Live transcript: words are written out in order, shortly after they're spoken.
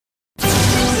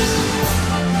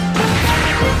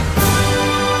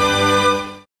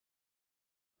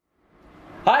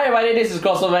Hi everybody, this is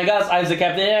Cardfight Vanguard. I'm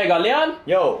ZaCaptain here. I got Leon.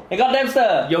 Yo. I got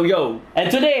Dempster. Yo yo.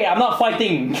 And today I'm not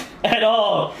fighting at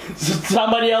all.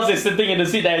 Somebody else is sitting in the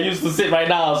seat that I used to sit right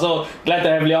now. So glad to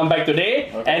have Leon back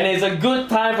today. Okay. And it's a good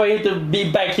time for him to be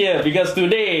back here because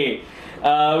today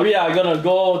we are gonna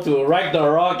go to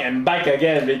Ragnarok and back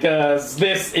again because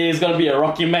this is gonna be a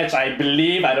rocky match, I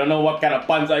believe. I don't know what kind of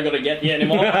puns I'm gonna get here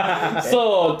anymore. Okay.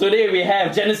 So today we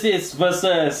have Genesis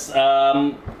versus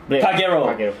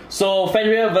Kagero. So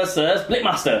Fenrir versus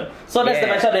Blademaster. So that's the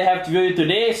matchup they have to do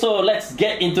today. So let's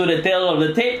get into the tail of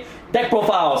the tape. Deck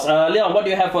profiles. Leon, what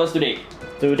do you have for us today?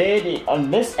 Today, on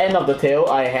this end of the tail,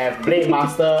 I have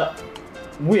Blademaster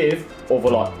with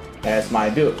Overlord as my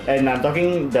build, and I'm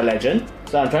talking the legend.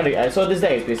 So I'm trying to. So this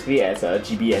deck is basically as a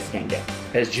GBS can get.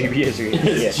 As GBS,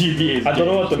 yes. GBS. I don't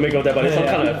know what to make of that, but it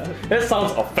that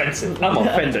sounds offensive. I'm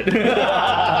offended.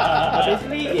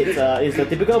 Basically, it's a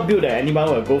typical build that anyone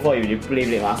will go for if you play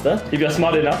Blademaster. If you're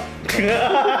smart enough.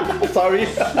 Sorry.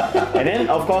 And then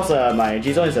of course my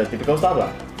G-Zone is a typical stuff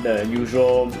lah. The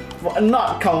usual,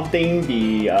 not counting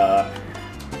the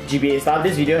GBA stuff.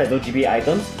 This video has no GBA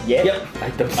items yet. Yep.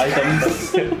 Items.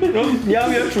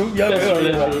 Yeah, true. Yeah,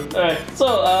 true. Alright,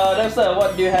 so Dempster,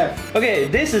 what do you have? Okay,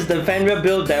 this is the Fenrir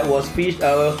build that was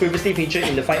previously featured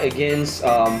in the fight against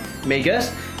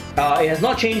Magus. It has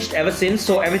not changed ever since,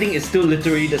 so everything is still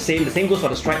literally the same. The same goes for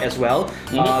the strike as well.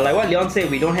 Like what Leon said,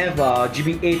 we don't have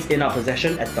GB8s in our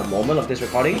possession at the moment of this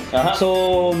recording.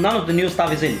 So none of the new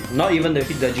stuff is in. Not even the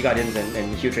G Guardians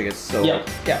and Hue Triggers. So yeah.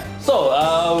 So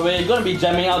we're going to be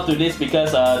jamming out to this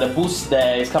because the boost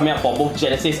that is coming up for both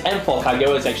Genesis and for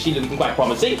Kagero is actually looking quite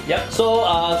promising. Yep.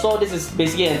 So this is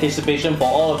basically anticipation for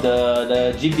all of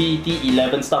the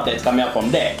GBT11 stuff that's coming up from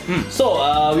there. So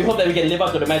we hope that we can live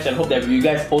up to the match and hope that you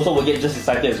guys also will get just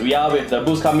excited as we are with the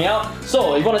boost coming out.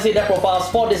 So if you want to see deck profiles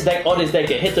for this deck or this deck,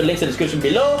 hit the links in the description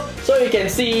below so you can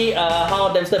see how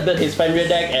Dempster built his Fenrir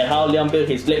deck and how Leon built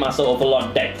his Blademaster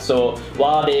Overlord deck. So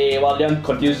while Leon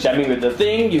continues jamming with the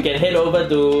thing, you can head over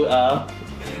to the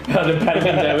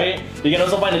Patreon that way. You can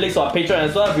also find the links to our Patreon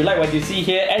as well if you like what you see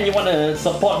here and you want to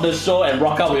support the show and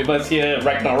rock out with us here at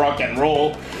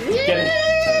Ragnarok-n-Roll.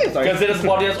 Consider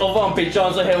supporting us over on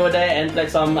Patreon, so head over there and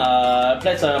pledge an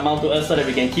amount to us so that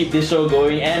we can keep this show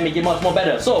going and make it much more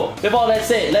better. So, with all that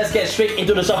said, let's get straight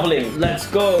into the shuffling. Let's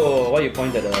go! Why you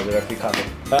point at the referee card?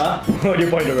 Huh? Why do you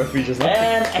point at the referee just now?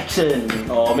 And action!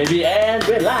 Or maybe, and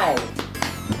we're live!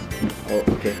 Oh,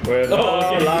 okay. We're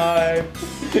live!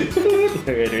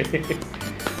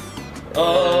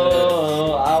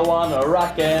 Oh, I wanna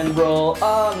rock and roll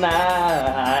all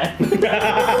night!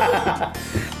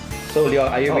 So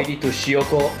Leon, are you ready to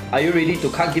Shioko? Are you ready to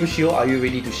card game Shio? Are you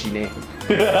ready to Shine?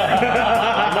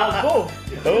 Why not go?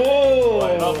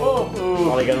 Why not go?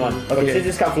 Mulligan one. Okay, since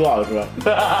this card flew out, I'll draw.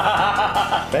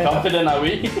 Confident are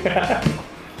we?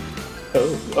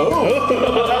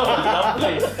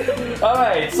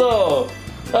 Alright, so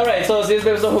scissors,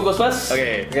 paper, stone, who goes first?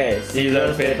 Okay.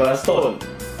 Scissors, paper, stone.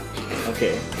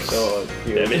 Okay, so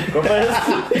you go first.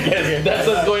 Yes, that's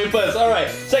us going first. Alright,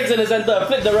 checks in the center,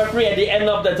 flip the referee at the end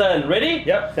of the turn. Ready?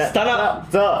 Yep. Start up.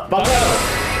 The banter.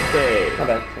 Okay. Not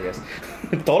bad, I guess.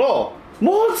 Toro!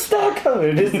 Monster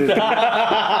card! This is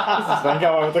Vanguard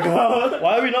what we're talking about.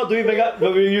 Why are we not doing Vanguard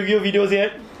Yu-Gi-Oh videos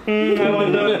yet? I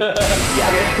wonder.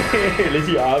 Okay, let's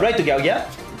see. Right to Galgia.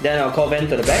 Then I'll call Van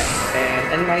to the back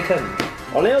and end my turn.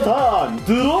 Oleo turn!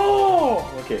 Draw!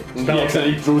 Okay. We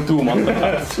actually drew two monster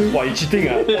cards. Why you cheating?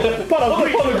 Part of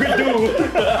great do!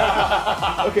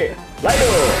 Okay. Lido!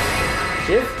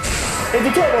 Shift.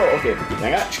 Into turbo! Okay.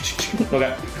 Vanguard.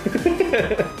 Okay.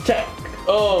 Check.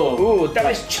 Oh! Ooh,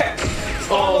 damage check!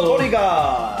 Oh,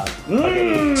 bodyguard!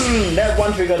 That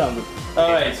one trigger down.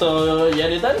 Alright, so you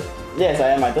had it done? Yes, I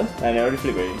have my turn. I already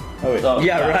flipped already. Oh wait.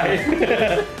 Yeah, right.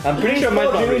 I'm pretty sure my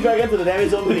Dreaming Dragon to the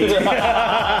damage zone, please.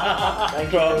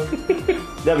 Thank you.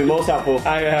 That'll be most helpful.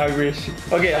 I wish.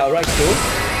 Okay, I'll write to.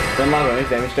 Then mark on his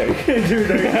damage check.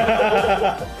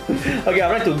 Okay,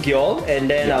 I'll write to Gyo and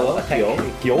then I will attack.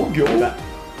 Gyo.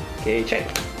 Okay, check.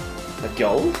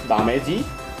 Gyo. Damage.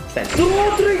 Stand.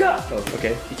 Draw trigger! Oh,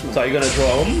 okay. So you're gonna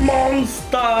draw a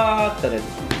monster!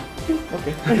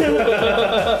 Okay.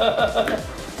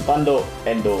 Bando,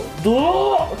 Endo.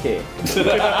 Draw! Okay.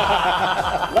 Lido!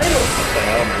 What the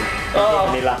hell, man?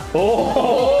 Vanilla.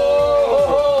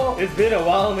 Oh! It's been a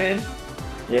while, man.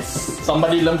 Yes.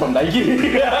 Somebody learn from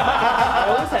Nike. I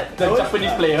always had the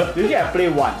Japanese player. Usually I play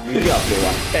one.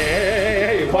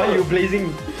 Hey, why are you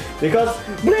blazing? Because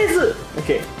Blaze!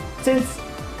 Okay. Since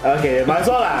Okay, might as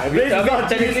well lah. Blaze is not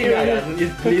technically,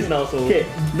 it's Blaze now, so. Okay,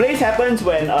 Blaze happens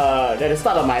when at the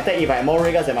start of my attack, if I have more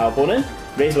ray guns than my opponent,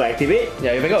 Blaze will activate.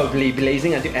 Yeah, your Vanguard will be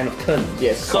blazing until end of turn.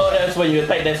 Yes. So that's when you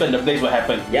attack, that's when the blaze will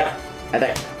happen. Yep.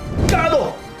 Attack.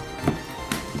 Kagero!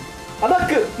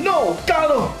 Attack! No!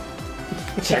 Kagero!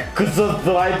 Check the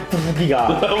drive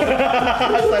giga.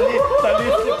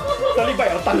 Suddenly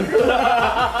bite your tongue.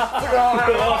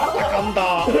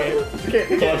 Okay.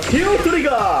 Heal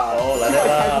trigger. Oh, like that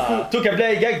lah. Two can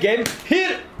play, get game,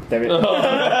 hit! Damn it.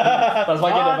 That's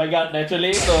why I get the Vanguard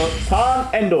naturally, so Turn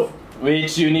Endo.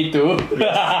 which you need to.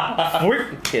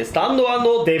 Okay, stando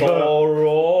ando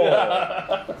Toro.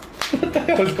 What the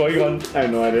hell is going on? I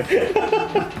have no idea.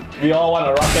 We all want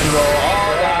a rock and roll.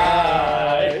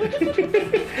 Alright.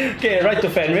 Okay, right to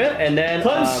Fenrir, and then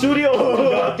Turn Studio.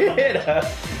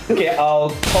 Okay, I'll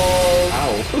call.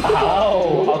 I'll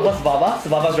call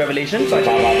Svava's Revelation. So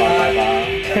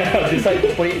I'll decide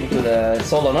to put it into the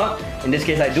soul or not. In this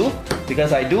case, I do.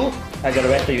 Because I do, I gotta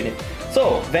rest the unit.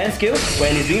 So, Van skill,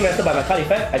 when it's being rested by my card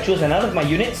effect, I choose another of my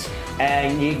units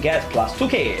and it gets plus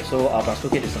 2k. So, I'll plus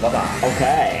 2k to Svava.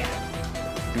 Okay.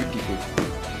 Beautiful.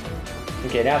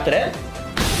 Okay, then after that,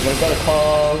 we're gonna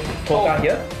call Toka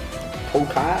here.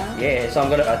 Okay. Yeah, so I'm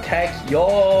gonna attack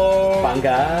your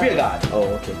Vanguard. rear guard.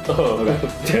 Oh, okay.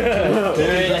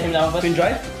 Wait, let him down first. Twin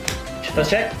drive. First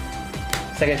check.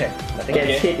 Second check. Nothing.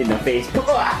 Gets hit in the face.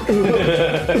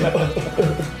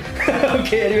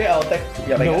 Okay, anyway, I'll attack.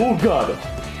 Yeah, No god.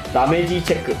 Damage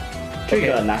check.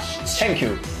 Trigger Okay. Nash. Thank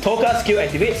you. Toka skill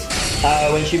activates.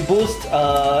 When she boosts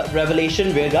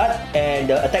Revelation Rear Guard and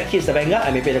the attack hits the Vanguard,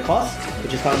 I may pay the cost,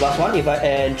 which is counter +1. If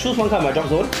I choose one card in my drop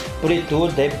zone, put it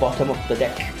to the bottom of the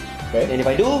deck. Okay. And if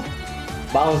I do,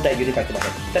 bounce that unit back to my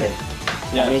deck. That's it.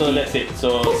 Yeah, so that's it.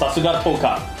 So Sasuga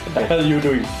Toka. What the hell are you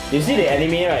doing? You see the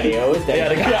anime, right? They always Yeah,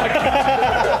 the guy.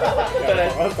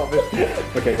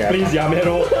 Okay, okay. Please,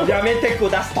 Yamero. Yamete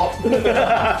Kuda, stop.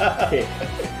 Okay.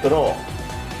 Draw.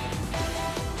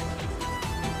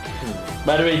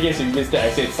 By the way, in case you missed it,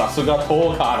 I said Sasuga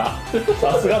Toka.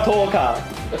 Sasuga Toka.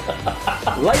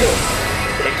 Lido.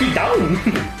 Take it down.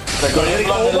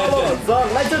 The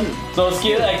legend. So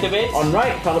skill activates. On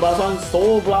right, counterblast 1,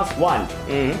 Soul Blast 1.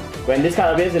 When this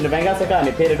card appears in the Vanguard circle, I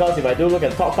may pay the cost. If I do, look at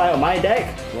the top 5 of my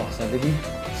deck. Wow, suddenly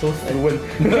so fluent.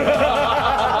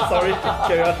 Sorry,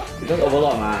 carry on. Just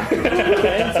overlord, man.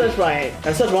 Then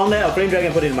search one there, I'll Flame Dragon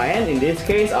and put it in my hand. In this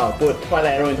case, I'll put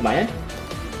Twilight Arrow into my hand.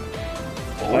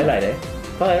 Twilight, eh?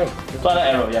 Twilight Arrow. Twilight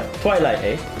Arrow, yeah. Twilight,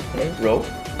 eh? Roll.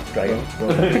 Dragon.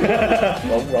 Roll.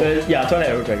 Yeah, Twilight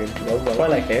Arrow Dragon. Roll.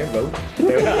 Twilight, eh? Roll.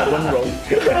 One roll.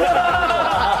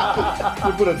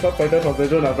 You put a subtitle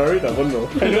translation, a very double roll.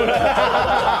 And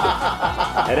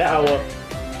then I will.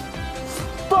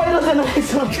 Spoilers and ice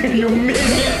something. You mean it?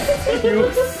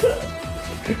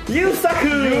 You suck!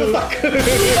 You suck!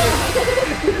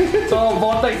 So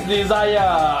Vortex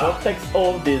Desire. Vortex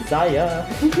of Desire.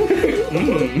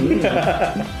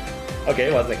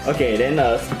 Okay, what's next? Okay, then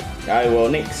I will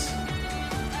nix.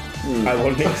 I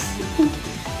will nix.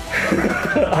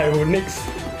 I will nix.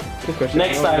 Good question.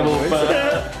 Next I will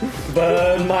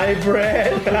Burn my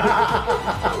bread.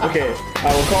 Okay,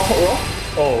 I will call Hot Roll.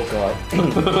 Oh god.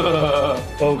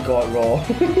 Oh god, raw.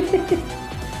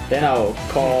 Then I will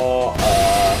call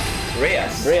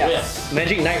Reyes. Reyes.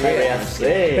 Magic Knight Reyes.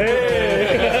 Hey.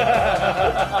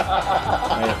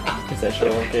 Is that show?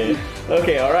 Okay.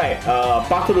 Okay, alright.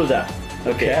 Baturuza.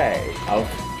 Okay.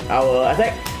 I will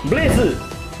attack Blaze.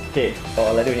 Okay.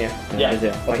 Oh, let it in here. Yeah.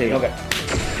 Blaze. Okay, okay.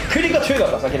 Critical trigger.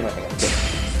 Plus I get my thing.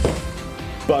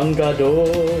 Bangado.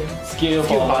 skill Skill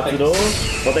for Batudo.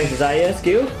 Vortex Desire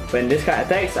skill. When this card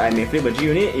attacks, I may flip a G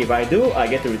unit. If I do, I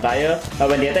get to retire.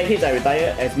 When the attack hits, I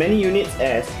retire as many units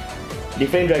as the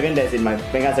Flame Dragon that's in my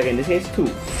Vanguard circle. In this case, 2.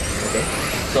 Okay.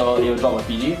 So you drop a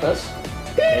PG first.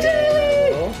 And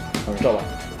then Drop one.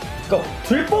 go.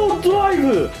 Triple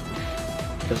Drive.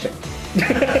 Just check.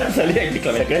 Suddenly I click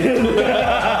on it. Second.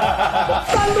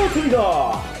 Thunder Trigger.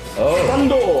 Oh.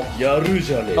 Thunder.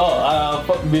 Yarujale.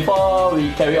 Before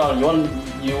we carry on,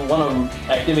 you want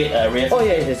to activate Reyes? Oh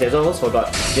yes, almost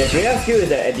forgot. Yes, Reyes skill is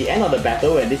that at the end of the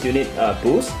battle when this unit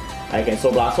boosts, I can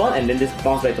Soul Blast 1 and then this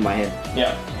bounce back to my hand.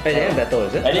 Yeah. At the end battle,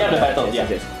 is it? At the end of the battle, Yes,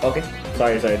 yeah. yes. Okay.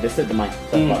 Sorry, this is the mind.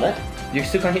 Sorry about that. You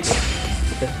still can't hit.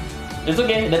 It's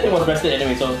okay, that thing was rested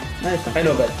anyway, so... Nice. I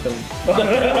know, but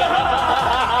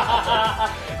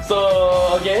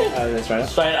So, okay. Let's try it.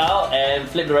 Try it out and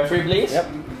flip the referee, please. Yep.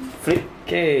 Flip.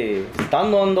 okay.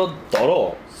 Stand on the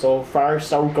Doro. So far,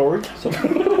 so good. So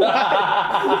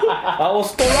I will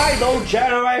strike those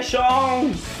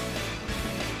generations.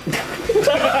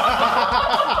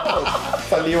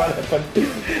 Suddenly what happened?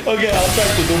 Okay, I'll try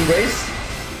to Doom Brace.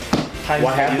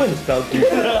 What happened?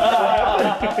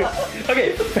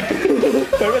 Okay,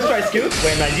 Fenrir strike skill.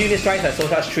 When my unit strikes, I soul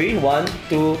charge 3. 1,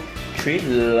 2, 3.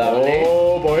 Lovely.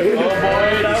 Oh boy. Oh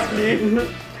boy, lovely.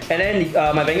 And then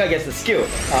my Vanguard gets the skill.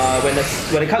 When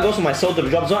the card goes from my soul to the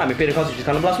drop zone, I may pay the cost, which is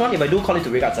counter plus 1. If I do, call it to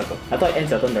Graveyard Circle. I thought it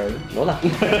ends your turn directly. No lah.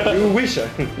 You wish.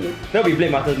 That'll be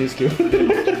Blademaster's new skill.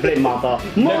 Blademaster.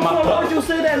 Blademaster. Why would you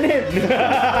say that name?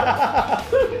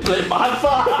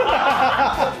 Blademaster.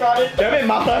 Damn it,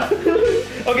 Master.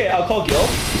 Okay, I'll call Gil.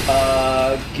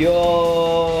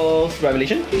 Gil's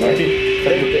Revelation. Do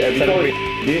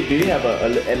you have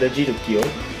an allergy to kill?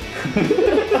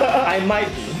 I might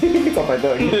be.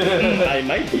 I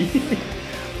might be.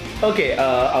 Okay,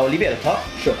 I'll leave it at the top.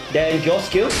 Sure. Then your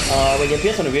skill. When you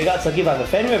appears on the Graveyard Circle, if I have a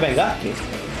Fenrir Vanguard,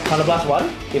 counter plus 1.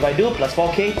 If I do, plus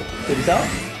 4k to this out.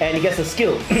 And it gets a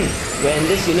skill. When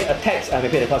this unit attacks, I may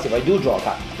pay the cost. If I do, draw a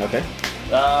card. Okay.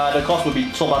 The cost will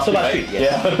be so much. So much right? 3, yes.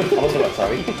 Yeah. I was about,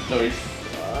 sorry. No worries.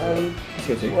 1,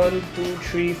 2,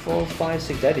 3, 4, 5,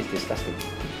 6. That is disgusting.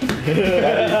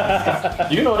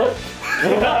 Do you know that?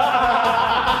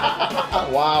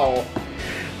 Wow.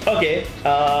 Okay,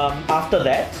 after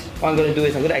that, what I'm going to do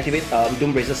is I'm going to activate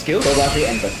Doom Bracer's skill. So lastly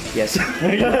enter. Yes.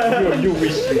 you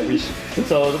wish.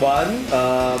 So 1,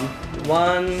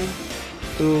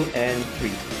 2, and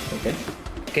 3. Okay.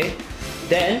 Okay.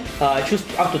 Then I choose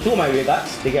up to 2 of my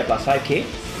regards. They get plus 5k.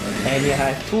 And you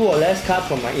have 2 or less cards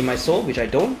from in my soul, which I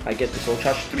don't. I get to soul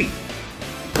charge 3.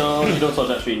 So you don't soul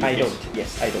charge 3. I don't.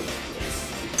 Yes, I don't.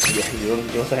 Yes. Yeah,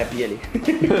 you're so happy, Ali.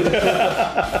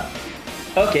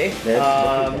 Okay.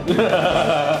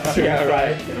 Yeah,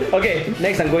 right. Okay,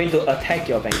 next I'm going to attack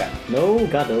your Vanguard. No,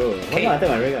 Gado. Why not attack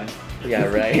my Rega? Yeah,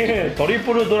 right.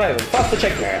 Toripuru drive. Faster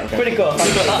check. Critical.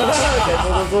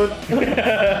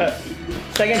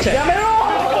 Second check.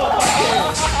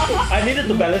 I needed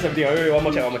to balance everything. Wait, one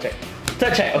more check.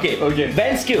 Third check. Okay.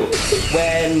 Van skill.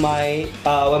 When my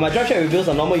drive check reveals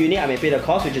a normal unit, I may pay the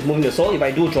cost, which is moving the soul. If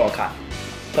I do, draw a card.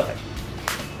 Perfect.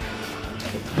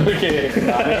 Okay.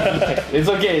 It's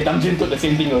okay. Damjin took the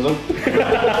same thing also.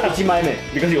 Ichimaime.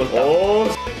 Because he was dumb.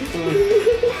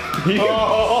 You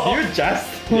just?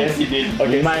 Yes, he did.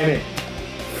 Okay. Ichimaime.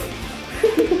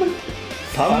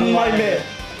 3枚目。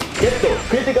ゲット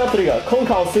クリティカルトリガー今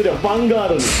回をするヴァンガー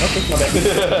ドに Okay, not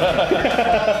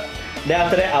bad. Then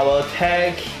after that, I will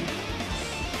attack.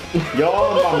 Your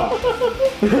mama.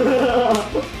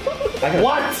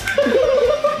 What?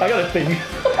 I gotta think.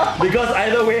 Because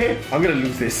either way, I'm gonna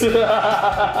lose this. So,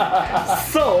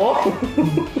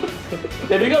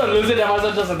 if you're gonna lose it, then might as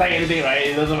well just attack anything, right?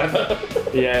 It doesn't matter.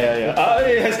 yeah.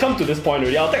 It has come to this point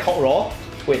already. I'll attack Hot Raw.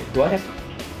 Wait, do I have?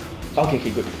 Okay,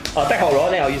 good. I'll attack Hot Raw,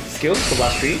 then I'll use the skill, so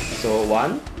plus 3. So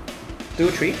 1,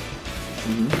 2, 3.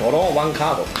 Doro, 1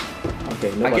 card.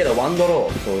 Okay, I get a 1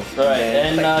 Doro. So Alright,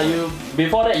 and you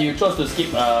before that you chose to skip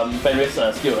Fenrir's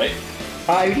skill, right?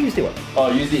 I already used it what?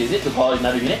 Oh, you used it, is it to call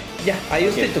another unit? Yeah, I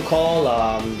used it to call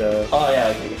the... Oh yeah,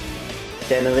 okay.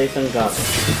 generation guard.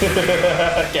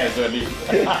 Casually.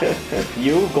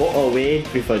 You go away,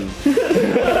 Griffin.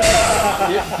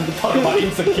 Talk about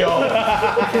insecure.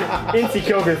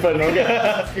 Insecure Griffin, okay.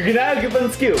 Retire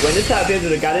Griffin skill. When this card appears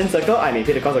in the Guardian Circle, I may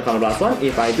pay the cost of counter blast 1.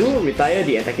 If I do, retire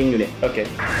the attacking unit. Okay.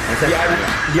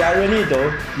 The irony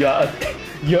though,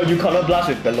 you counter blast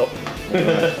with Belloc.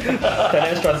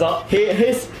 Talent strikes out.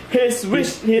 His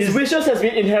wishes has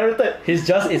been inherited. His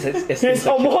has been.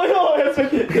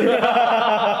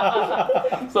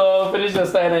 So finish your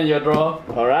stand and your draw.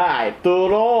 Alright, to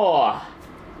draw.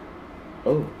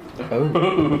 Oh.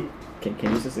 Can you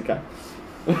use the card?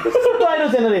 Why the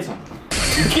generation?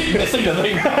 You keep missing the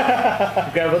thing.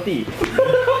 Gravity.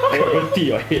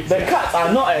 The cards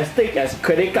are not as thick as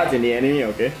credit cards in the anime,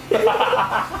 okay?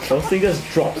 Those things just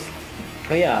drops.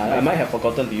 Oh yeah, I might have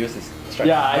forgotten to use this strike.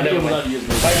 Yeah, I think I'm not use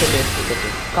this.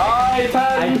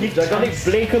 Titan! Dragonic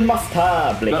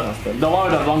Blademaster. The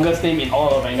one with the longest name in all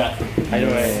of Vanguard. I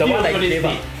know, right?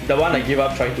 The one I gave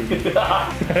up trying to read.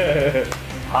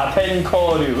 Haten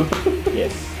Koryu.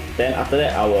 Yes. Then after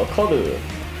that, I will call the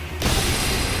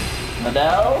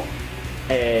Nadal.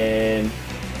 And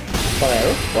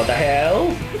What the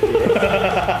hell?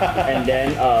 and then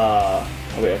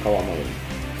wait, I call one more.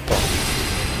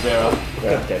 Vera.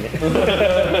 God damn it.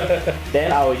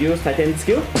 Then I will use Titan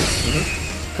skill.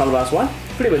 Counter blast 1.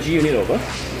 Flip a G unit over.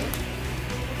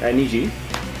 Any G.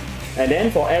 And then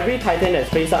for every Titan that's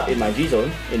placed up in my G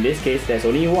zone, in this case there's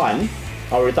only 1,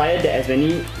 I'll retire that as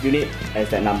many unit as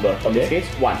that number. In this case,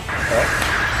 1. Alright.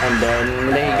 And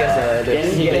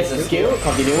then he gets a skill,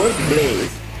 continuous blaze.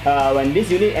 when this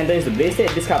unit enters the base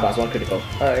state, this card plus 1 critical.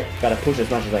 Alright. Gotta push as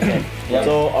much as I can. Yep.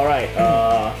 So, alright.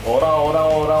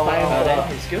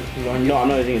 His skill? No, I'm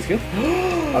not using his skill.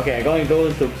 Okay, I'm going to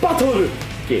go to battle.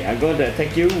 Okay, I'm going to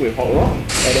attack you with Hot Rock.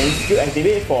 And then skill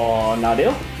activate for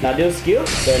Nadil. Nadil's skill.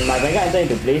 Then my Vanguard enter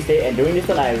into play state, and during this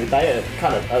turn I retire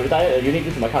a unit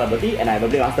due to my card ability, and I have a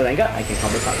Blademaster Vanguard. I can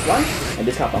counter card 1, and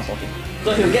this card plus 14.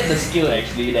 So he'll get the skill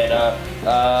actually that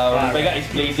Vanguard is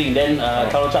placing, then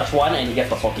counter charge 1 and he gets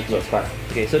plus 4k. So it's correct.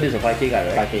 Okay, so this is a 5k guy,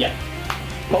 right? 5k. Yeah.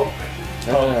 Poke.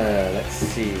 Let's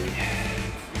see.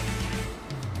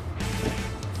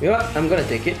 You know what? I'm gonna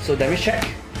take it. So damage check.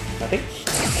 Nothing.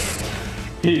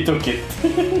 He took it.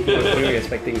 What were you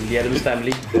expecting? The Adams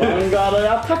family. Vanguard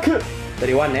attack.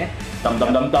 31 eh? Dum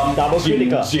dum dum dum. Double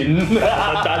critical. Jin.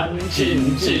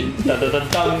 Jin Jin. Dum dum dum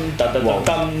dum dum dum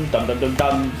dum dum dum dum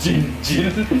dum. Jin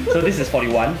Jin. So this is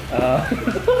 41.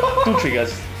 2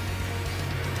 triggers.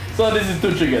 So this is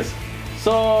 2 triggers.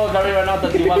 So currently right now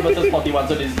 31 versus 41.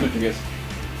 So this is 2 triggers.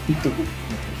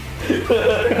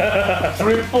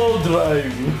 Triple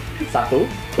drive. 1 2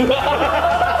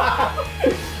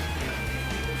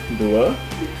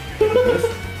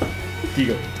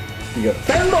 3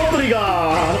 Sendo trigger!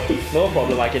 No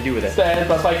problem, I can deal with that. Stand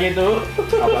plus 5k too.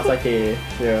 Apa sakit?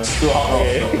 Ya. 2 hot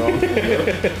rock.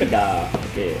 3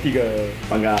 okay. 3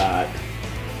 Vanguard.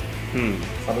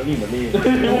 Suddenly Malay.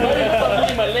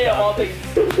 Suddenly Malay of all things.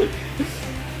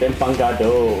 Then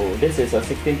Vanguardo. This is a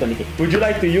 1620k. Would you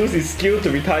like to use his skill to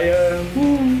retire?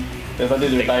 Then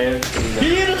suddenly retire.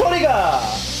 Hero Toniga!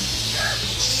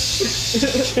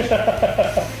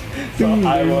 So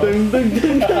I will.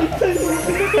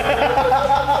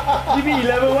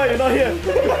 GB11, why you're not here?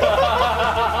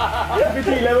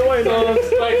 GB11, why you're not here?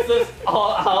 Spices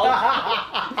all out.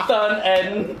 Turn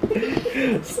and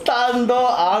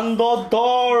Stando ando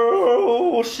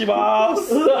doro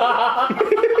shimasu.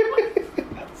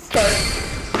 I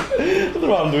don't know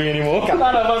what I'm doing anymore.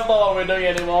 none of us know what we're doing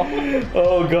anymore.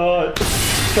 Oh god.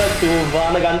 Start to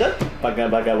Vanaganda.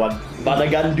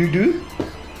 Vanagandudu.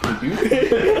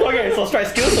 Okay, so strike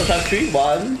skill, so charge 3.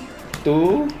 1,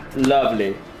 2,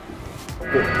 lovely.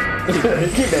 Good.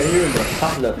 Keep that you.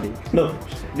 Half lovely. No.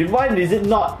 Divine is it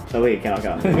not? Oh wait, cannot.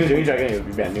 During Dragon it will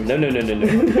be bad. No.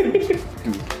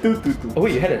 Two. Oh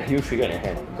wait, you had a new trigger in your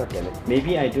hand. God damn it.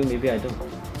 Maybe I do, maybe I don't.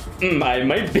 I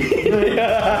might be. Okay,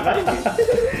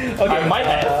 I might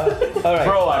have. Alright.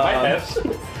 Bro, I might have.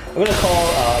 I'm gonna call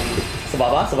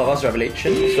Sababa's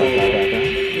Revelation. So,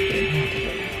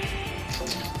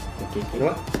 you know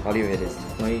what? How do you hear this?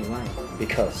 Why?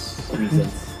 Because.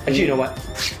 Reasons. Actually, you know what?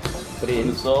 Put it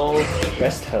in. So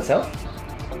Rest herself.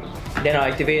 Then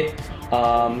I'll activate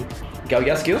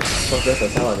Galga's skill. First rest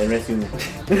yourself, then rest you.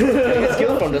 Galga's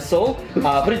skill from the soul.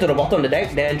 Put it to the bottom of the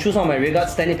deck. Then choose one of my rearguard,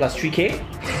 stand it plus 3k.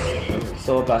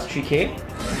 So plus 3k.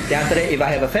 Then after that, if I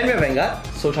have a Fenrir Vanguard,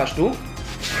 soul charge 2.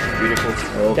 Beautiful.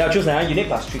 Oh. Then I'll choose another unit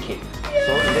plus 3k.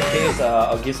 So in this case,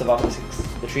 I'll give Sababa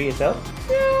the 3 itself.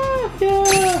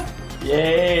 yeah.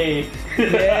 Yay.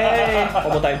 Yay! One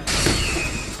more time.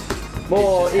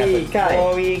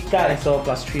 Kai. Kai. So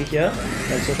plus 3 here.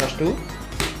 And soul charge 2.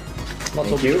 Not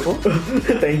so beautiful.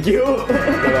 Thank you.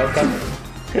 You're welcome.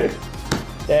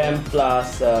 Then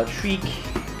plus 3k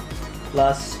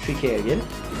again.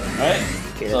 Alright.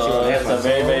 Okay, let's see what So I have that's a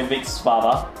very, myself. very big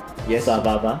Spava. Yes,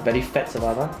 Sababa. very fat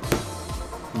Sababa.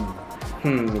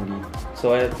 Indeed.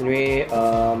 So anyway,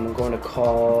 I'm going to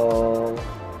call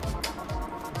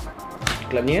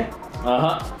Gladnir.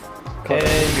 And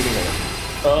give me that.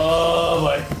 oh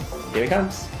boy. Here it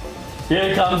comes.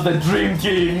 Here comes the Dream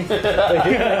King.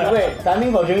 Wait,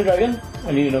 timing for Dream Dragon?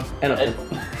 I need to know. End of turn.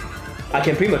 I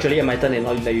can prematurely end my turn and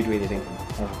not let you do anything.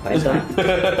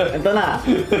 Enter lah.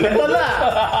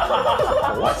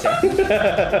 What?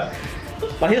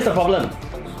 But here's the problem.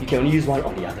 You can only use one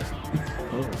or the other.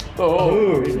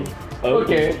 Oh. Really?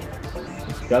 Okay.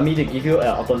 You want me to give you an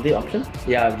alternative option?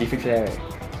 Yeah, I'll give you clear.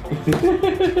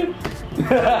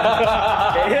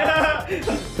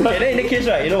 Okay, then in that case,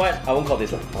 right, you know what? I won't call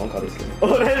this one. Oh,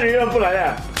 that's really not put like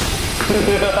that.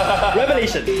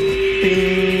 Revelation.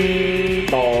 Ding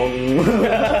dong.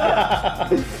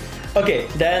 Okay,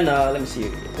 then let me see.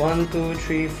 1, 2,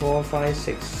 3, 4, 5,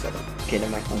 6, 7. Okay,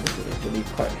 never mind. This is actually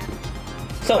quite.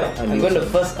 So I'm going to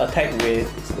first attack with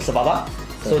Sababa.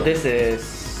 So this is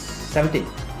 17.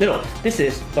 No, this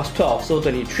is plus 12, so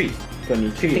 23.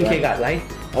 23, 15k right? guard, right?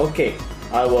 Okay,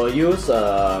 I will use,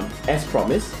 as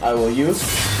promised, I will use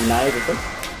Deny Difference.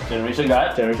 Generation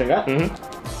Guard. Generation Guard.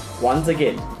 Once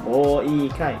again.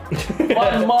 Kai.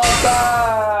 One more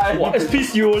time. What is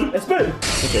peace, Yul? Let's burn!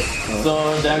 Okay.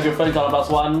 So then Griffin color plus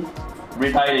 1.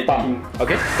 retire it. Bam.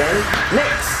 Okay. Then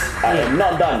next, I am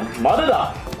not done.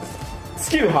 Madara.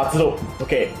 Skill Hatsudo.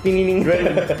 Okay. Ding ding ding.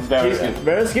 Very skill.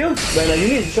 Very skill. When a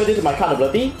unit is destroyed to my card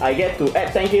ability, I get to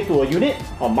add 10k to a unit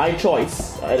of my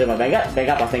choice. Either my Vanguard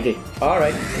plus 10k.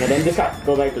 Alright. And then this card,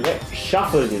 go back to that.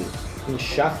 Shuffle it.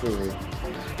 Shuffle.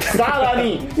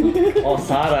 Sarani. Oh,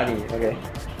 Sarani. Okay.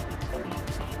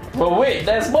 But wait,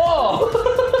 there's more!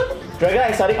 Dragon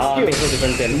Exotic skill. Makes no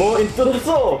difference then. More into the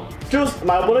soul. Choose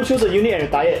my opponent choose a unit and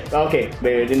retire it. Okay,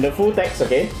 wait, in the full text,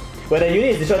 okay. When a unit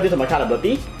is destroyed due to my card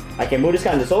ability, I can move this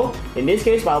card into soul. In this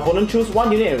case, my opponent choose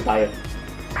one unit and retire.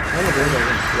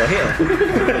 You're here.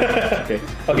 Okay.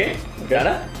 Okay.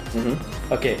 Ghana?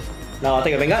 Okay. Now I'll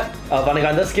take a Vanguard.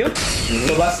 Vanguard skill.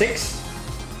 So plus 6.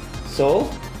 So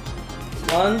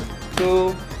 1,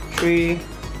 2, 3,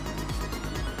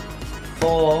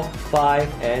 4,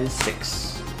 5, and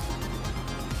 6.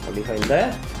 I'll leave her in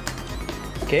there.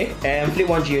 Okay, and flip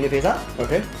 1 G unit face up.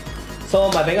 Okay. So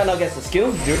my Vanguard now gets a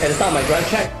skill. At the start of my drive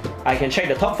check, I can check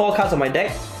the top 4 cards of my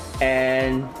deck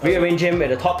and rearrange him at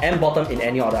the top and bottom in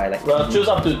any order I like. Well, choose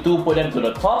up to 2, put them to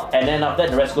the top, and then after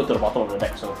that the rest go to the bottom of the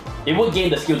deck. So it would gain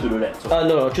the skill to do that. So.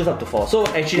 No, choose up to 4. So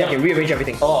actually I can rearrange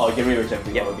everything. Oh, you can rearrange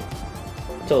everything. Yeah. Okay.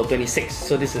 So 26.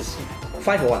 So this is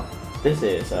 5 for 1. This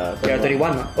is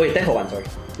 31. Oh wait, 10 for 1, sorry.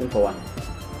 10 for 1.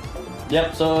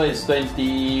 Yep, so it's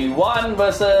 21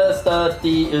 versus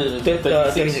 26.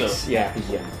 26. So. Yeah.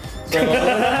 So,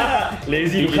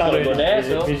 Lazy PG gonna go there,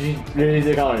 so.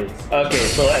 Really count already. Okay,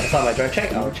 so at the start of my drive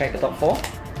check, I'll check the top 4.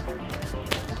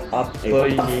 Apa ini?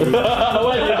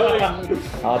 What are you doing?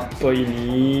 Apa ini?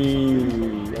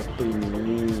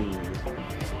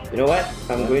 You know what?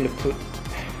 I'm going to put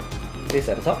this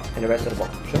at the top and the rest at the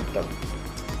bottom. Sure, done.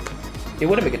 It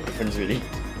wouldn't make a difference really.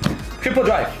 Triple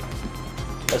drive.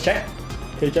 Let's check.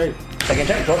 Okay, Second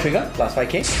check, draw trigger, plus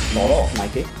 5k. Normal,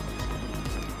 9k.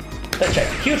 Third check,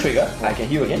 heal trigger, I can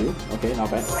heal again. Okay, not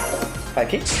bad.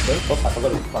 5k. So, I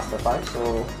forgot to plus the 5,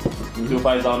 so... 2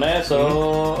 5s down there,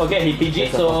 so... Okay, he PG,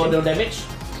 so no damage.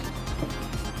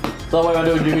 So what am I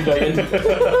doing with Jimmy Dragon?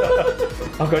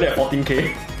 I'm currently at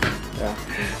 14k. Yeah.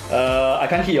 I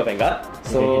can't hit your Vanguard,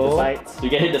 so... You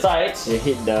can hit the sides. You can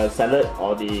hit the sides. You hit the salad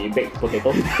or the baked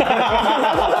potato.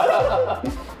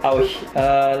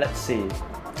 Let's see.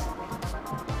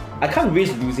 I can't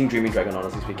risk losing Dreaming Dragon,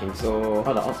 honestly speaking, so...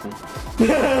 Oh, the odds, man.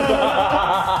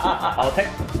 I'll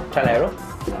attack. Try arrow.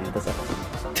 Intercept.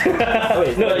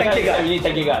 Wait, no, you 10k guard. need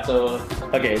 10k guard, so...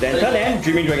 Okay, then turn end,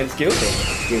 Dreaming Dragon skill.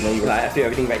 I feel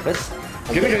everything right first.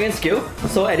 Dreaming Dragon skill.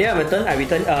 So at the end of my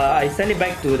turn, I send it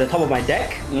back to the top of my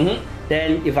deck.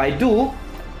 Then if I do,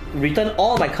 return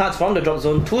all my cards from the drop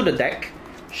zone to the deck,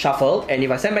 shuffle, and if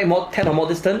I send back 10 or more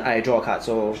this turn, I draw a card.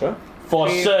 So sure. For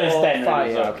sure it's 10.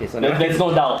 5. Yeah, okay, so there's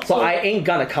no doubt. So I ain't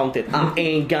gonna count it. I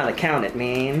ain't gonna count it,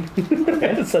 man.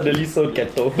 Suddenly so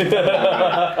ghetto.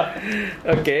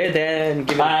 Okay, then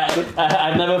give it.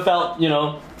 I've never felt, you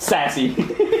know, sassy.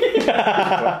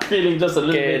 Feeling just a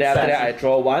little Okay, bit then after sassy. that I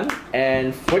draw 1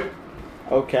 and flip.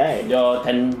 Okay. Your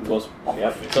 10 goes.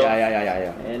 Yep. So,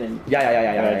 And then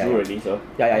Yeah. I drew already, so.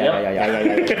 Yeah.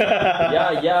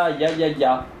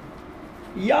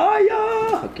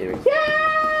 Okay.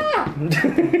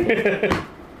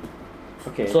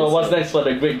 Okay. So what's next for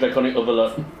the Great Draconic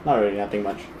Overlord? Not really, nothing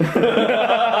much.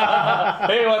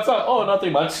 Hey, what's up? Oh,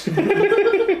 nothing much.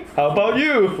 How about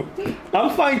you? I'm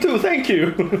fine too, thank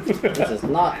you. This is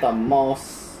not the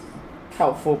most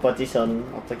helpful position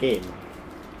of the game.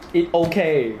 It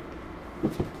okay.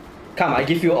 Come, I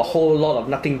give you a whole lot of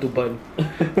nothing to burn.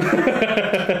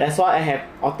 That's why I have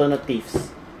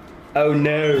alternatives. Oh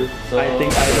no. So- I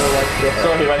think I know what's the...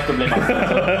 So he writes to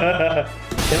Blademaster.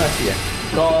 Then I see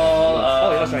Call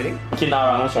Oh, you're writing?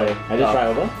 Kinara. Oh, sorry. I just try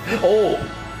over. Oh!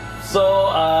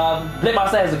 So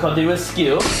Blademaster has a continuous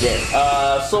skill. Yes.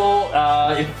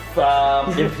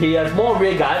 If he has more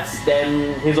rear guards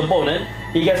than his opponent,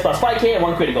 he gets plus 5k and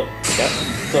 1 critical. Yep.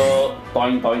 So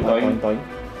toing. Toing.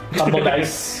 Humble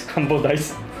dice. Humble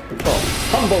dice. Oh,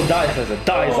 humble dice has a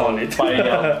dice on it. Fire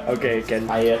yell. Okay, can.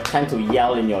 I time to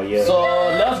yell in your ear. So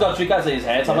Leo's got 3 cards in his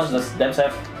hand. How much does Dempster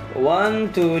have?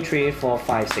 1, 2, 3, 4,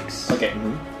 5, 6. Okay.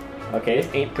 Okay.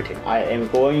 8 pretty. I am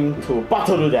going to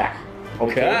battle to that.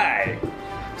 Okay.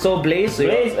 So Blaze.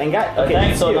 Blaze Vanguard. Okay.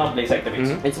 Thanks, so skill. now Blaze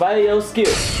activates. Inspire your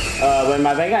skill. When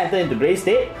my Vanguard enters into Blaze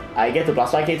state, I get to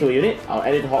plus 5k to a unit. I'll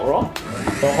add it to Hot Raw.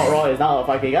 So Hot Raw is now a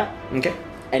 5k guard. Okay.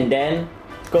 And then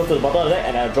go to the bottom of the deck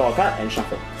and I'll draw a card and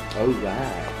shuffle.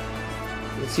 Alright.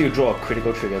 Let's see you draw a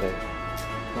critical trigger there.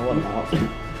 Oh, what the hell?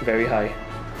 Very high.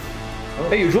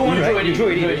 Hey, you drew one, You right? drew already, You drew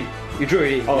you drew already. You drew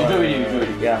already. Oh, You drew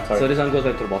already. Yeah, sorry. so this one goes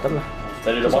back to the bottom lah.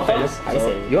 Then in the bottom. I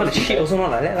say. You want to cheat also not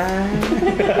like that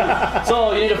lah. So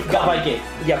you need to cut 5k.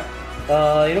 Yep.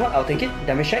 You know what? I'll take it.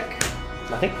 Damage check.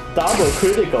 Nothing. Double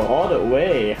critical all the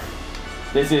way.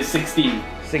 This is 16.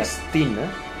 16, huh?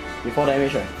 Before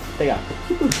damage, right? Take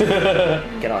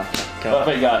Cannot.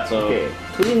 Perfect guard, so... Okay,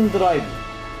 twin drive.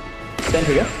 Stand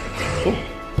trigger. Cool.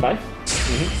 5.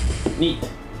 Neat.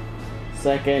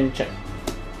 Second check.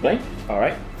 Blind.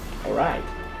 Alright. Alright.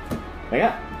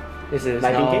 Vanguard. This is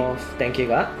 19K. now 10k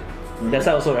guard. That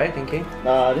side also, right? 10k?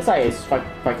 This side is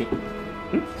 5k.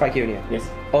 5k only. Yes.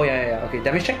 Oh, yeah. Okay,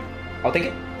 damage check. I'll take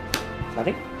it.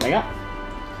 Nothing. Vanguard.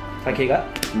 5k guard.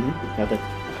 Your turn.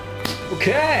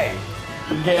 Okay.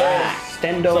 Okay.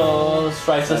 Stendo. So,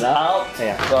 Strices out.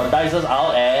 Yeah. So, Dices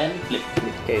out and flip.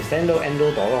 Okay, Stendo,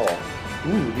 Endo, Doro.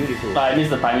 Ooh, beautiful. I missed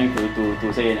the timing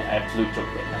to say an absolute joke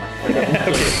there. Okay,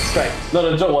 strike. No,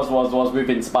 the joke was with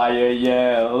Inspire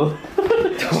Yell.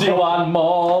 She want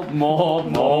more.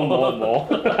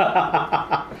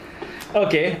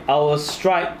 Okay, I will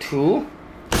strike to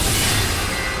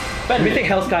Mythic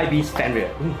Hellsky Beast Fenrir.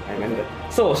 I remember.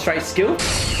 So, strike skill.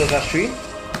 So, plus 3.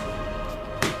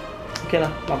 Okay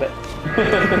lah, not bad.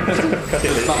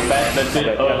 It's not bad, that's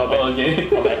it. Not bad. Okay.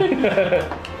 Not bad.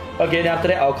 Okay, then after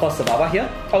that I'll cast the Baba here.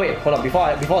 Oh wait, hold on.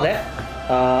 Before that,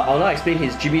 I'll now explain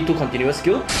his GB2 continuous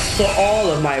skill. So all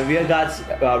of my rearguard's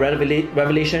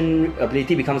revelation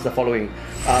ability becomes the following.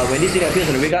 When this unit appears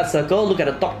in the rearguard circle, look at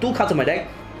the top 2 cards of my deck,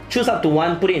 choose up to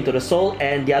 1, put it into the soul,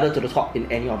 and the other to the top in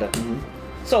any order.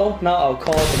 So now I'll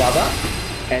call the Baba,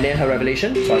 and then her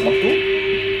revelation. So I top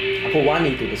 2. I put 1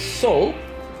 into the soul,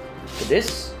 to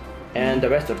this, and the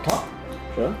rest to the top.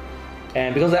 Sure.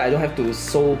 And because of that, I don't have to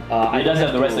soul. It does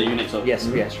have the rest of the unit, so. Yes,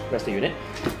 yes, rest of the unit.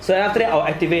 So after that, I'll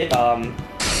activate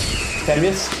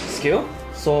Fenrir's skill.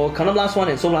 So Counter Blast 1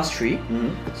 and Soul Blast 3.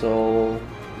 So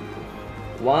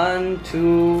 1,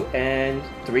 2, and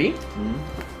 3.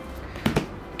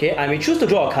 Okay, I may choose to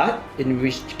draw a card, in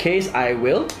which case I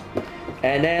will.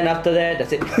 And then after that,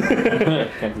 that's it.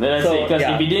 That's it, because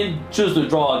if you didn't choose to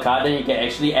draw a card, then you can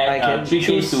actually add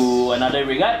 3k to another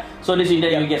regard. So this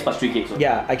unit you get plus 3k. So.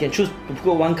 Yeah, I can choose to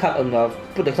put one card on the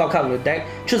put the top card on the deck,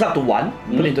 choose up to 1,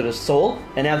 put it into the soul,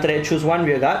 and then after that choose 1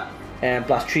 rearguard and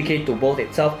plus 3k to both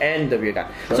itself and the rearguard.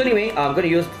 Sure. So anyway, I'm going to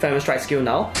use Fenrir Strike skill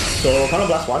now. So Counter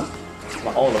Blast 1.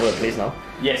 I'm all over the place now.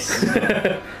 Yes.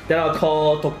 Then I'll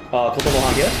call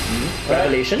Kotonoha here.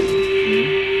 Revelation.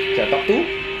 So top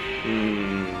 2.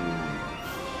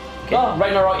 Okay. Oh,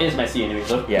 Ragnarok is messy anyway,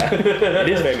 so. Yeah, it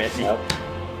is very messy.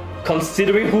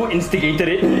 Considering who instigated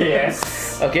it.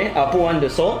 Yes. Okay, I'll put 1 the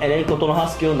soul and then Kotonoha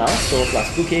skill now. So plus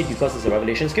 2k because it's a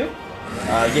revelation skill.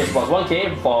 Yes, plus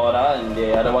 1k for that and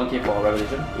the other 1k for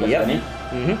revelation. Yep.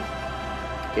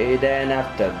 Okay, then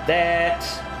after that.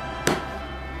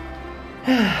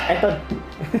 Acton.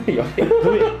 Do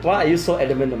it. Why are you so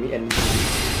adamant on me? And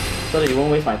so that you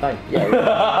won't waste my time. yeah.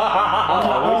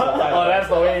 Oh, that's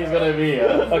the way it's gonna be.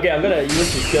 Okay, I'm gonna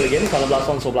use his skill again. Counter Blast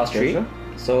 1, Soul Blast 3. Sure.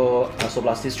 So Soul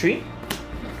Blast is 3.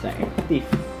 It's an active.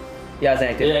 Yeah, it's an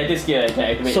active. Yeah, active skill. I can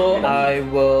activate. So I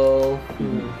will.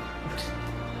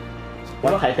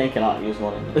 One Titan cannot use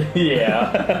more than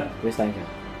Yeah. waste time.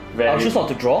 I'll choose not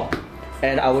to draw,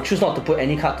 and I will choose not to put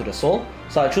any card to the soul.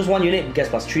 So I choose 1 unit, gets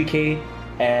plus 3k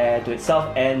to itself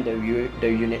and the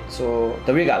unit. So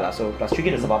the rearguard lah. So plus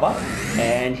 3k to Sababa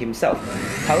and himself.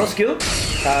 Taro skill.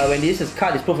 When this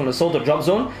card is put from the soul to drop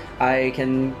zone, I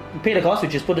can pay the cost,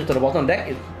 which is put it to the bottom of the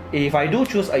deck. If I do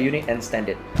choose a unit and stand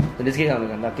it. In this case, I'm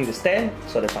got nothing to stand,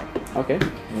 so that's fine. Okay.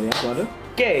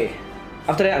 Okay.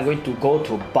 After that, I'm going to go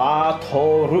to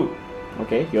Batoru.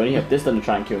 Okay, you only have this turn to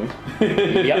try and kill me.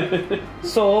 Yep.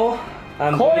 So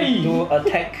I'm going to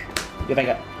attack your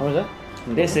Vanguard. How much is that?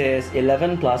 This is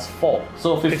 11 plus 4.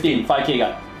 So 15, 5k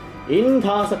guard.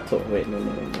 Interceptor. Wait, no,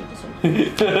 this one.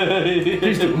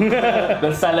 Please do.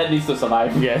 The salad needs to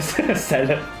survive. Yes,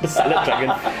 salad. The salad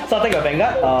dragon. So I'll take your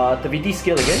Vanguard. The VT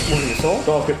skill again. Move into soul.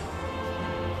 Draw a crit.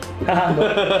 No.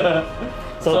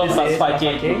 So this plus is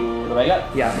 5k to the Vanguard.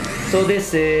 Yeah. So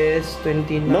this is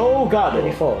 29. No guard.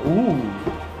 24. Ooh.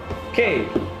 Okay. You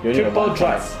only have Triple one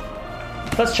drive. chance.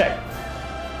 First check.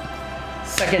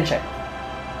 Second check.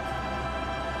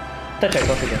 Third check.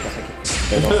 Don't forget.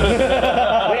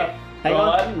 Wait, hang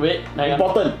on. Wait, hang on.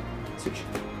 Important. Switch.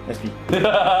 SP.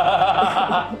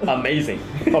 Amazing.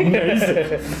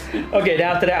 Amazing. Okay, then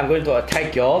after that, I'm going to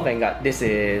attack your Vanguard. This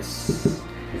is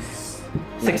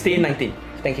 16, 19.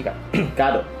 Thank you, God.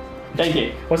 Gado. Thank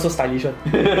you. What's so stylish one?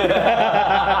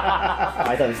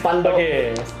 My turn. Stun dog.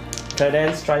 Okay.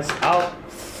 Cadence strikes out.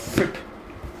 Flip.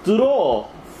 Draw.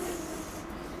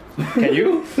 Can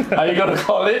you? Are you gonna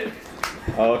call it?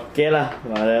 Okay lah,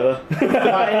 whatever.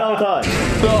 Final turn.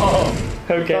 No.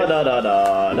 Okay. Da.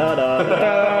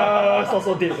 last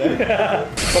also did.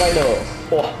 What I know.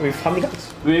 Oh, with how many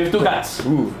cards? With 2 cards.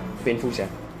 Ooh, painful, yeah.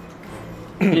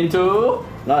 Into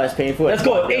Not as painful. Let's as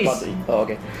go, what we're about ace. to eat. Oh,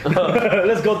 okay.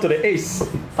 Let's go to the ace.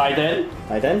 Titan.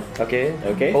 Titan. Okay.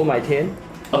 Okay. Oh, my 10.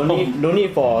 No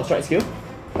need for strike skill.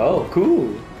 Oh, cool.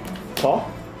 Core.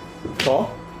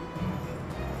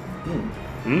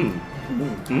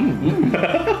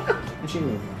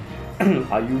 Actually,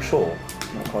 Are you sure?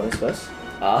 I'll call this first.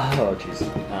 Oh, jeez.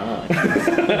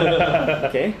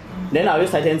 Okay. Then I'll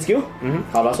use Titan skill.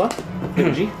 Card plus 1.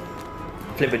 Flip G.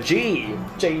 Flip a G.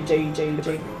 J.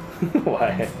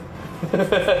 Why?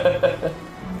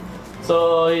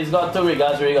 So he's got 2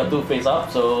 regards, we got 2 face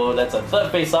up, so that's a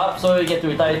 3rd face up, so you get to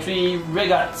retire 3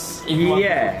 regards if you want.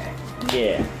 Yeah.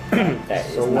 That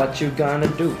So is what you gonna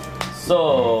do?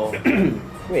 So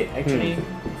Wait, actually.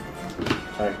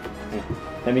 Sorry.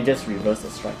 Let me just reverse the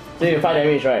strike. So you 5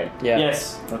 damage, right? Yeah.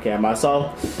 yes. Okay, I might as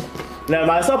well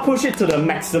push it to the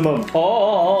maximum.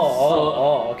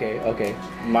 Okay.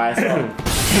 Might as well.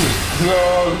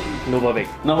 So Noble Vic.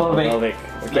 number big. Velvet.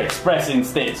 The express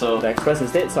instead, so The express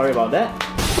instead, sorry about that.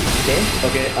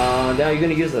 Okay, then are you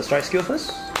gonna use the strike skill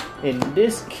first? In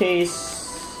this case.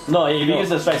 no, if you use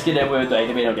the strike skill then we have to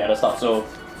activate on the other stuff, so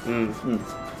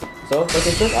So, first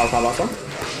things first, I'll card last one.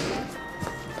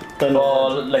 Turn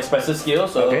for the expressive skill,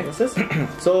 so Okay.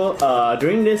 So,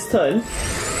 during this turn,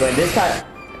 when this card,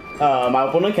 my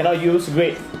opponent cannot use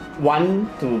grade 1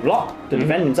 to block to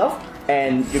defend himself,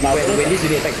 and you my Wait, opponent this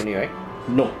really attacks only, right?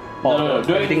 no. no,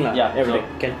 do everything lah. Yeah, Everything.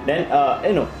 Can. Then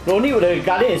no, only the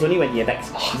guardian is only when he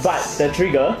attacks. But the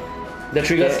trigger, The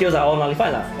trigger Okay. skills are all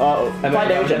nullified lah. 5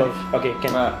 damage above. Okay,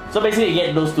 can. So basically you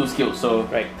get those 2 skills, so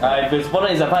Right. if his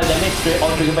opponent is at 5 damage,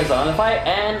 all trigger effects are nullified,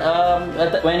 and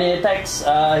when he attacks,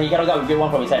 he cannot get grade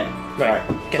 1 from his hand. Right.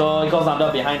 Can. So it goes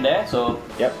under behind there, so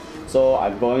Yep. So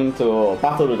I'm going to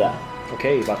battle to that.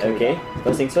 Okay, but Okay.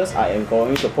 First things first, I am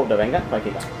going to poke the Vanguard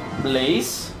 5k card.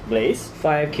 Blaze. Blaze.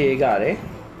 5k guard, eh?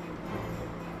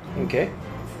 Okay.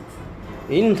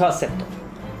 Interceptor.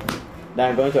 Then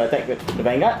I'm going to attack with the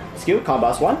Vanguard skill,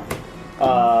 counterblast 1.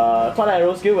 Twilight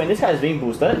Arrow skill, when this card is being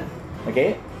boosted,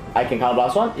 okay, I can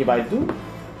counterblast 1. If I do,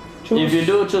 If you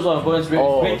do choose one opponent's grade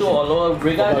 2 or lower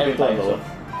regard, Grade every 2 or time. lower. So.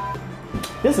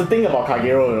 This is the thing about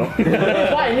Kagero, you know.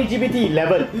 That's why I need GPT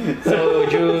 11. So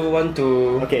would you want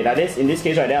to? Okay, that is in this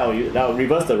case right there. I'll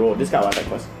reverse the roll. This card will attack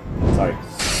first. Sorry.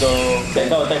 So can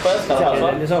go attack first, can Okay,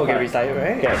 pass This one will get Right. restarted,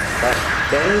 right? Okay, right.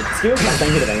 Then skill plus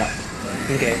thank you to the Vanguard.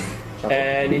 Okay.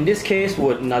 And in this case,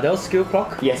 would Nadel's skill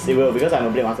proc? Yes, it will because I'm a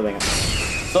Blademaster Vanguard.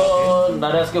 So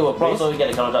another skill will pro, so you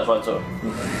get the counter charge one. So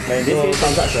But in this case,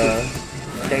 counter charge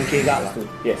 10k guard lah. 2.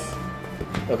 Yes.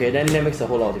 Okay, then that makes a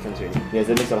whole lot of difference already. Yes,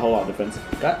 it makes a whole lot of difference.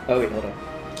 Guard? Oh wait, hold on.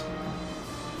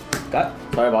 Guard?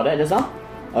 Sorry about that just now.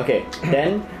 Okay,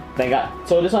 then Vanguard.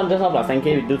 So this one just now plus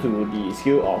 10k due to the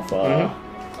skill of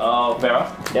Vera.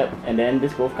 Yep, and then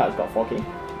this both cards got 4k.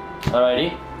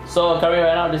 Alrighty. So currently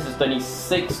right now this is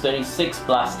 26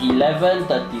 plus 11,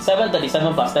 37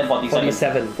 plus 10, 47.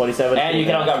 47. 47. And you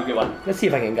cannot guard with grade 1. Let's see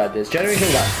if I can guard this. Generation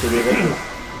guard. to be able to.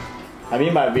 I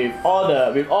mean, but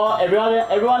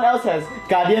everyone else has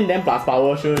Guardian then plus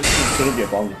power, shouldn't be a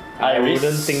problem. I Iris.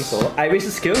 wouldn't think so.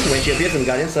 Iris' skill, when she appears in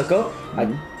Guardian Circle, I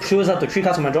choose up to 3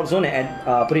 cards from my drop zone and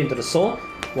put it into the soul.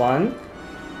 1,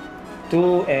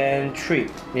 2, and 3.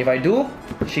 If I do,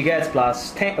 she gets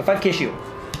plus 5k shield.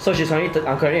 So she's currently,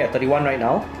 I'm currently at 31 right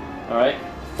now. Alright.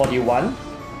 41.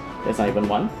 That's not even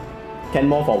 1. 10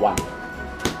 more for 1.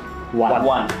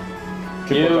 1.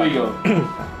 Here Triple we drive. go.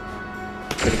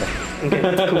 Critical.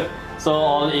 Okay, cool. So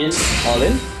all in. All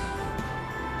in.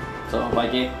 So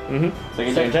 5k. Mm-hmm.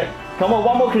 Second Second check. check. Come on,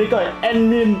 one more critical and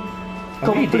end in.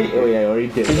 Already Complete. did. Oh yeah, I already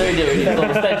did. It's already there.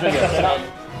 So stat trigger.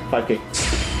 5k.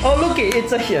 Oh look,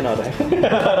 it's a hit now. That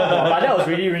But that was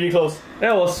really close.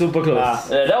 was super close.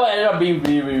 That one ended up being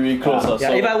really close. Ah, so.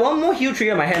 Yeah, if I want more heal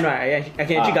trigger in my hand, right, I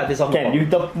can actually guard this off. Can you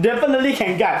definitely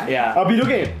can guard? Yeah. I'll be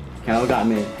looking. Cannot guard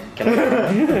me.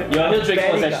 Your heal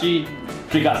trigger was Barely actually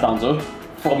 3 cards down, so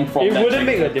from It that wouldn't trigger.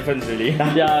 make a difference really.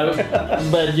 Yeah,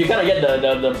 but you kind of get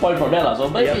the point from that, so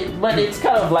but, Yep. but it's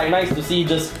kind of like nice to see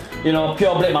just pure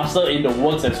Blademaster in the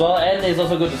works as well, and it's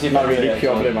also good to see Not Fenrir really as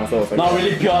pure well. Blademaster. Not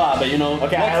really pure lah, but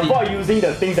Okay, I what's avoid using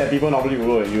the things that people normally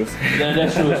will use.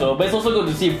 that's true. So, but it's also good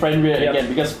to see Fenrir Yep. again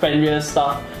because Fenrir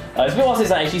stuff. It's been a while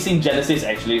since I actually seen Genesis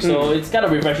actually, so it's kind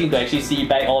of refreshing to actually see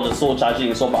back all the soul charging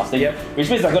and soul busting. Yep. Which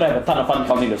means I'm gonna have a ton of fun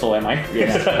counting the soul, am I?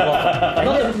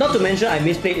 Yeah. not to mention I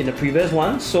misplayed in the previous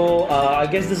one, so I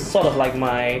guess this is sort of like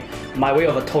my way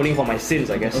of atoning for my sins,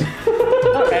 I guess.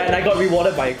 And I got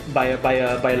rewarded by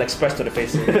an express to the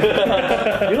face. You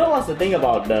know what's the thing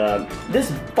about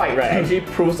this fight, right? Actually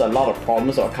proves a lot of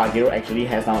problems that Kagero actually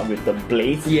has now with the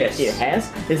blades. Yes. It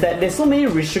has is that there's so many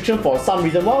restrictions for some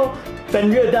reason. While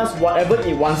Fenrir does whatever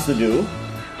it wants to do,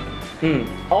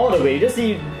 all the way. Just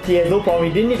see, he has no problem.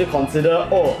 He didn't need to consider,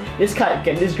 oh, this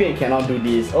grade cannot do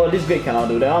this, oh, this grade cannot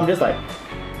do that. I'm just like,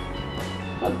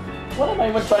 what am I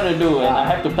even trying to do? And I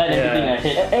have to plan everything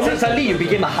ahead. So suddenly you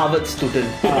became a Harvard student.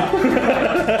 So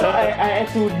I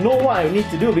have to know what I need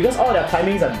to do because all their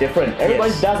timings are different.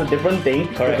 Everybody does a different thing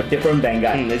with a different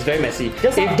Vanguard. It's very messy.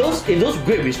 If those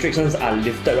grade restrictions are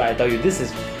lifted, right, I tell you, this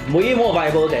is way more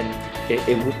viable than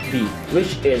it would be.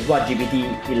 Which is what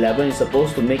GPT-11 is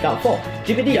supposed to make up for.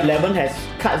 GPT-11 has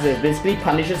cards that basically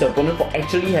punishes your opponent for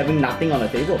actually having nothing on the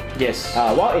table. Yes.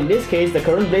 While in this case, the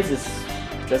current blaze is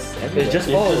just everywhere. It's just,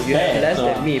 you have less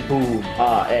than me, boom.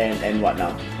 And what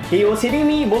now? He was hitting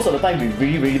me most of the time with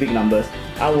really, really big numbers.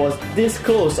 I was this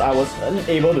close, I was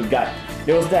unable to guard.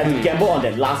 There was that gamble on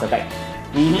that last attack.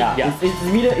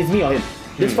 It's me or him.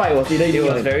 This fight was either it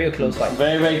was very close fight.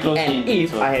 Very, very close. And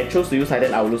if I had chose to use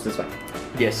Titan, I would lose this fight.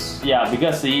 Yes. Yeah,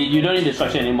 because you don't need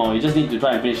destruction anymore. You just need to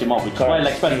try and finish him off, which is why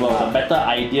Lexpert was a better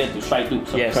idea to try to.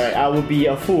 So. Yes. Correct. I would be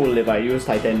a fool if I used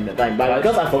Titan at the time. But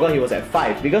because I forgot he was at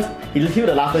 5, because he healed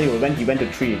the last one, he went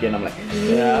to 3 again. I'm like,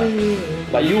 yeah.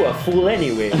 But you a fool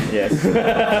anyway. Yes.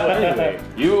 Anyway.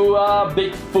 You are a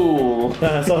big fool.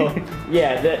 So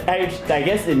yeah, I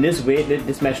guess in this way,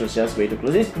 this match was just way too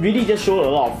close. It really just showed a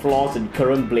lot of flaws that the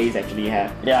current Blaze actually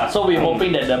have. Yeah, so we're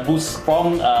hoping that the boost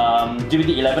from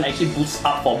GPT-11 actually boosts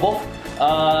up for both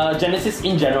Genesis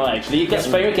in general actually, because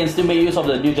Fenrir can still make use of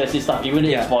the new Genesis stuff even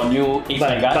if it's for new Ace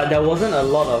Vanguard. But there wasn't a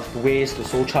lot of ways to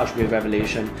soul charge with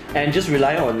Revelation, and just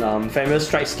rely on Fenrir's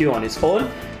strike skill on its own.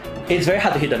 It's very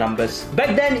hard to hit the numbers.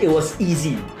 Back then it was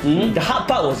easy. The hard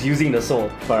part was using the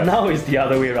soul. Now it's the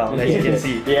other way around, as you can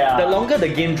see. The longer the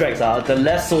game drags the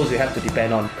less souls you have to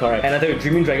depend on. Correct. And I tell you,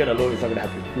 Dreaming Dragon alone is not gonna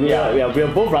help you. We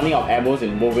are both running out of ammos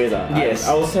in both ways. Yes.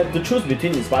 I was have to choose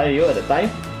between Inspire You at the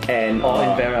time and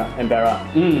Embera.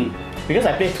 Because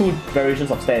I play 2 variations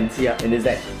of stands in this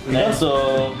deck.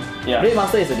 So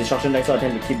Blademaster is a destruction deck, so I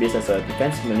tend to keep this as a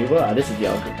defense maneuver. This is the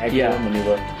actual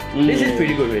maneuver. This is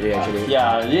pretty good really actually.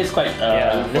 Yeah, it is quite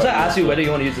that's why I asked you whether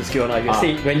you want to use the skill or not.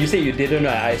 When you say you didn't,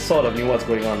 I sort of knew what's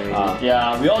going on already.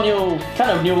 Yeah, we all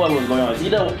kind of knew what was going on. It's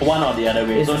either one or the other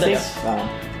way. So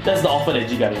that's the offer that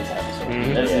G-Guardians have. So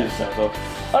let's use that. So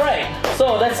alright,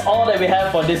 so that's all that we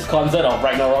have for this concert of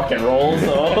Ragnarok-n-Roll.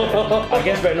 So I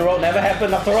guess Ragnarok never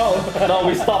happened after all. No,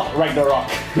 we stopped Ragnarok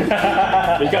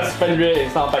because Fenrir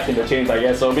is now back in the chains, I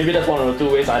guess. So maybe that's one of the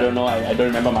 2 ways. I don't know. I don't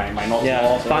remember my notes.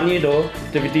 Yeah, funny though.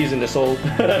 Activity is in the soul.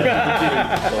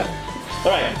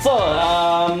 Alright, so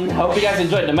hope you guys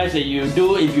enjoyed the match that you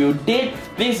do. If you did,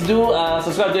 please do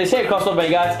subscribe to this here, Cardfight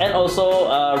Vanguard, and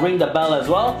also ring the bell as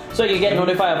well, so you can get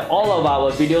notified of all of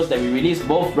our videos that we release,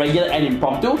 both regular and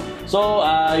impromptu. So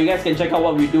you guys can check out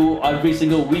what we do every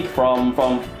single week from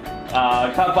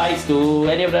Cardfights to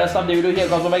any of the stuff that we do here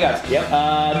at Cardfight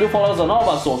Vanguard. Do follow us on all of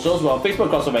our socials. We're on Facebook,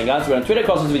 Cardfight Vanguard. We're on Twitter,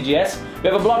 VGS. We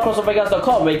have a blog,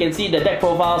 cardfightvanguard.com, where you can see the deck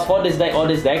profiles for this deck or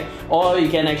this deck, or you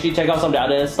can actually check out some of the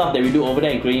other stuff that we do over there,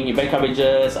 including event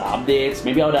coverages, updates,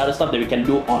 maybe all the other stuff that we can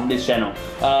do on this channel.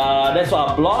 That's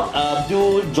our blog.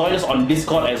 Do join us on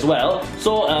Discord as well.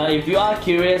 So if you are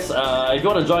curious, if you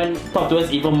want to talk to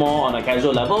us even more on a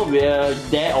casual level, we're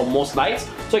there on most nights,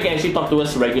 so you can actually talk to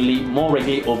us more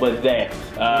regularly over there.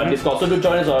 Discord. So do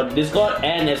join us on Discord,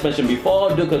 and as mentioned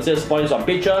before, do consider supporting us on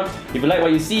Patreon. If you like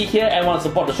what you see here and want to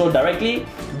support the show directly,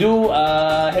 do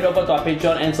head over to our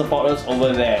Patreon and support us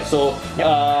over there. So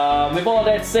with all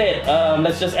that said,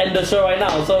 let's just end the show right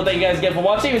now. So thank you guys again for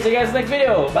watching. We'll see you guys next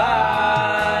video.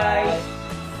 Bye.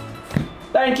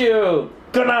 Thank you.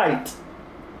 Good night.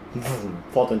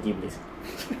 420 please.